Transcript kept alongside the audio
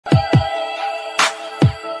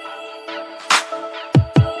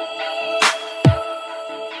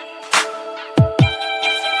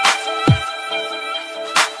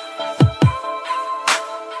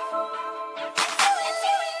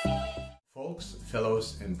folks,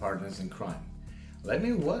 fellows and partners in crime. Let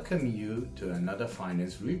me welcome you to another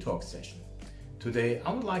Finance Real Talk session. Today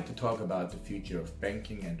I would like to talk about the future of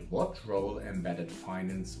banking and what role embedded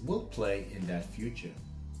finance will play in that future.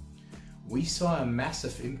 We saw a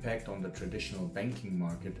massive impact on the traditional banking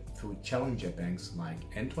market through challenger banks like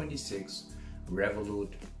N26,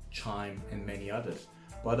 Revolut, Chime and many others,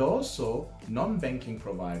 but also non-banking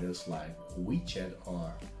providers like WeChat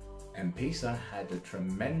or M-Pesa had a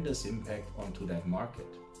tremendous impact onto that market.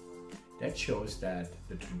 That shows that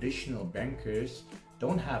the traditional bankers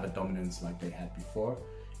don't have a dominance like they had before.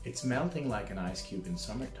 It's melting like an ice cube in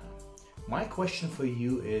summertime. My question for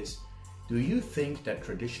you is, do you think that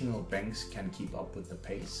traditional banks can keep up with the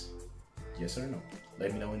pace? Yes or no?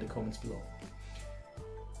 Let me know in the comments below.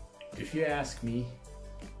 If you ask me,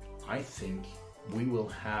 I think we will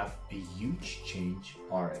have a huge change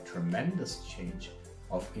or a tremendous change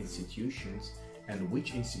of institutions and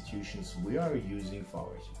which institutions we are using for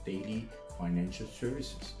our daily financial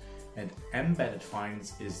services. And embedded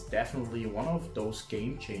finance is definitely one of those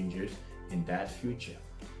game changers in that future.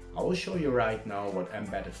 I will show you right now what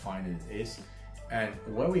embedded finance is and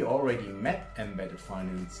where we already met embedded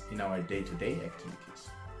finance in our day-to-day activities.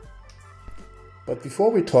 But before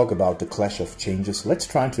we talk about the clash of changes, let's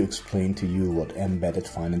try to explain to you what embedded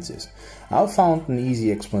finance is. I found an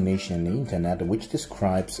easy explanation on the internet which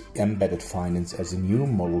describes embedded finance as a new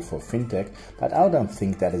model for fintech, but I don't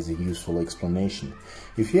think that is a useful explanation.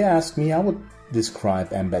 If you ask me, I would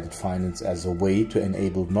describe embedded finance as a way to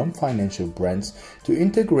enable non-financial brands to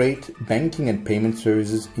integrate banking and payment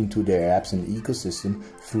services into their apps and ecosystem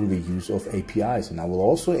through the use of APIs. And I will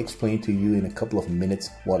also explain to you in a couple of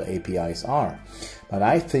minutes what APIs are. But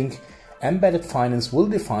I think embedded finance will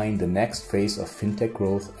define the next phase of fintech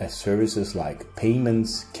growth as services like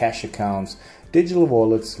payments, cash accounts, digital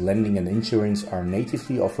wallets, lending and insurance are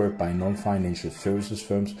natively offered by non-financial services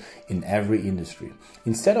firms in every industry,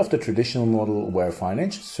 instead of the traditional model where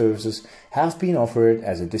financial services have been offered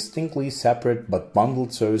as a distinctly separate but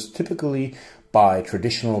bundled service typically by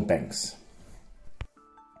traditional banks.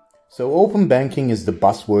 So open banking is the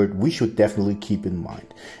buzzword we should definitely keep in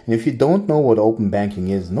mind. And if you don't know what open banking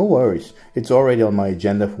is, no worries. It's already on my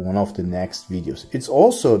agenda for one of the next videos. It's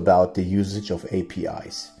also about the usage of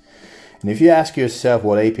APIs. And if you ask yourself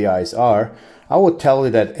what APIs are, I would tell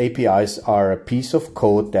you that APIs are a piece of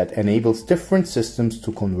code that enables different systems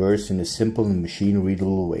to converse in a simple and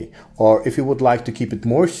machine-readable way. Or if you would like to keep it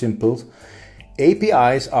more simple,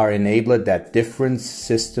 APIs are enabled that different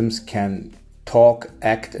systems can talk,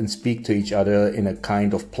 act and speak to each other in a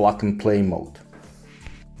kind of plug-and-play mode.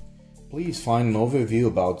 Please find an overview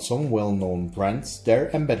about some well-known brands, their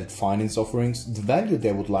embedded finance offerings, the value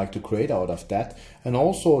they would like to create out of that, and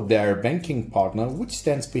also their banking partner which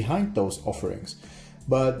stands behind those offerings.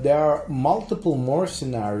 But there are multiple more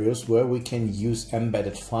scenarios where we can use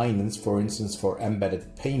embedded finance, for instance for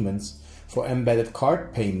embedded payments, for embedded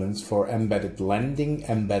card payments, for embedded lending,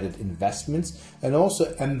 embedded investments, and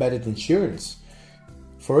also embedded insurance.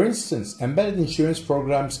 For instance, embedded insurance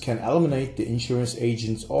programs can eliminate the insurance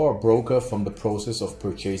agents or broker from the process of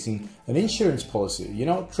purchasing an insurance policy. You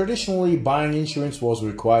know, traditionally buying insurance was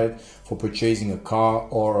required for purchasing a car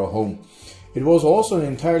or a home. It was also an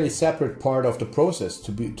entirely separate part of the process.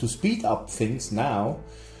 To speed up things now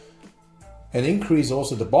and increase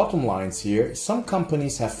also the bottom lines here, some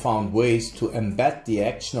companies have found ways to embed the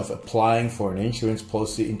action of applying for an insurance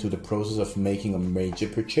policy into the process of making a major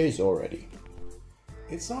purchase already.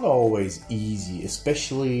 It's not always easy,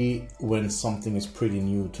 especially when something is pretty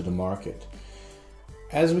new to the market.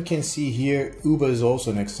 As we can see here, Uber is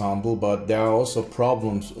also an example, but there are also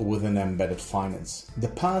problems within embedded finance. The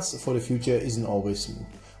path for the future isn't always smooth.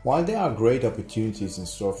 While there are great opportunities in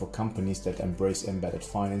store for companies that embrace embedded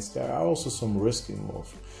finance, there are also some risks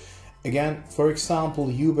involved. Again, for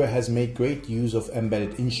example, Uber has made great use of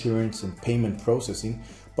embedded insurance and payment processing,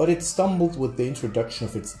 but it stumbled with the introduction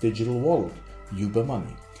of its digital wallet, Uber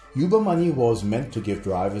Money. Uber Money was meant to give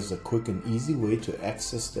drivers a quick and easy way to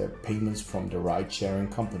access their payments from the ride-sharing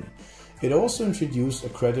company. It also introduced a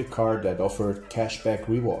credit card that offered cashback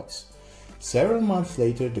rewards. Several months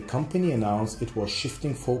later, the company announced it was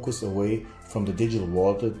shifting focus away from the digital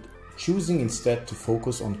wallet, choosing instead to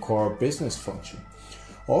focus on core business function.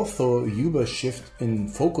 Although Uber's shift in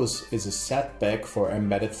focus is a setback for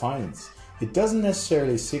embedded finance, it doesn't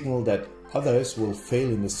necessarily signal that others will fail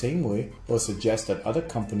in the same way or suggest that other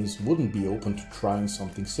companies wouldn't be open to trying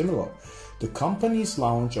something similar. The company's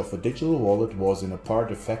launch of a digital wallet was in a part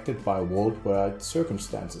affected by worldwide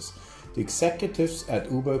circumstances. The executives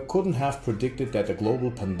at Uber couldn't have predicted that a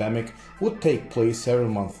global pandemic would take place several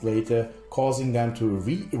months later causing them to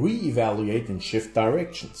re-evaluate and shift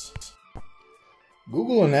directions.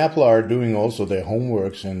 Google and Apple are doing also their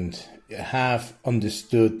homeworks and have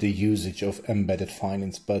understood the usage of embedded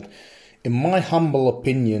finance, but in my humble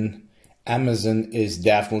opinion, Amazon is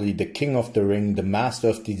definitely the king of the ring, the master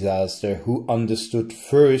of disaster, who understood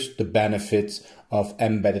first the benefits of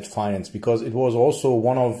embedded finance, because it was also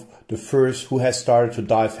one of the first who has started to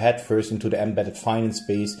dive headfirst into the embedded finance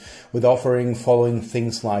space with following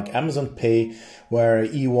things like Amazon Pay, where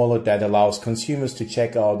an e-wallet that allows consumers to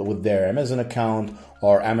check out with their Amazon account,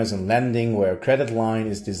 or Amazon Lending, where a credit line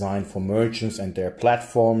is designed for merchants and their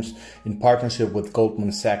platforms in partnership with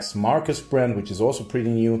Goldman Sachs Marcus brand, which is also pretty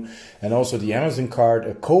new, and also the Amazon Card,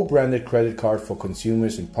 a co-branded credit card for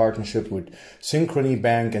consumers in partnership with Synchrony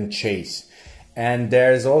Bank and Chase. And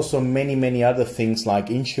there's also many other things like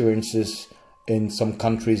insurances in some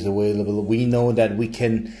countries available. We know that we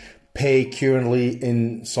can pay currently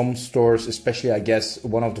in some stores, especially I guess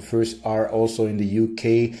one of the first are also in the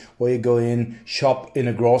UK, where you go in, shop in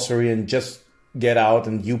a grocery and just get out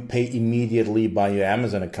and you pay immediately by your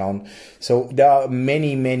Amazon account. So there are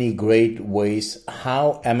many great ways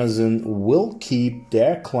how Amazon will keep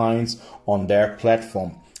their clients on their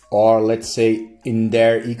platform, or let's say in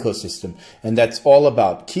their ecosystem. And that's all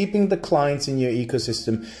about keeping the clients in your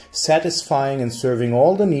ecosystem, satisfying and serving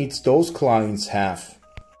all the needs those clients have.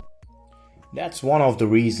 That's one of the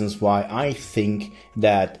reasons why I think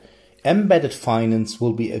that embedded finance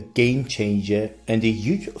will be a game changer and a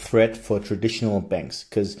huge threat for traditional banks,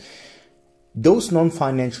 because those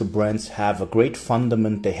non-financial brands have a great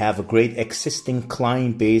fundament, they have a great existing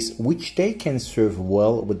client base, which they can serve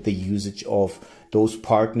well with the usage of those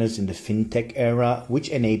partners in the fintech era, which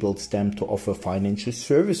enables them to offer financial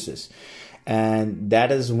services. And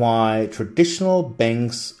that is why traditional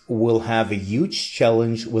banks will have a huge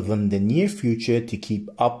challenge within the near future to keep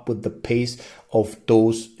up with the pace of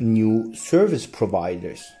those new service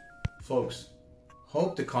providers. Folks,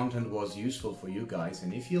 hope the content was useful for you guys,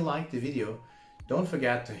 and if you liked the video, don't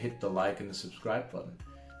forget to hit the like and the subscribe button.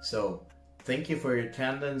 So thank you for your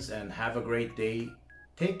attendance and have a great day.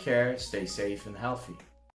 Take care, stay safe and healthy.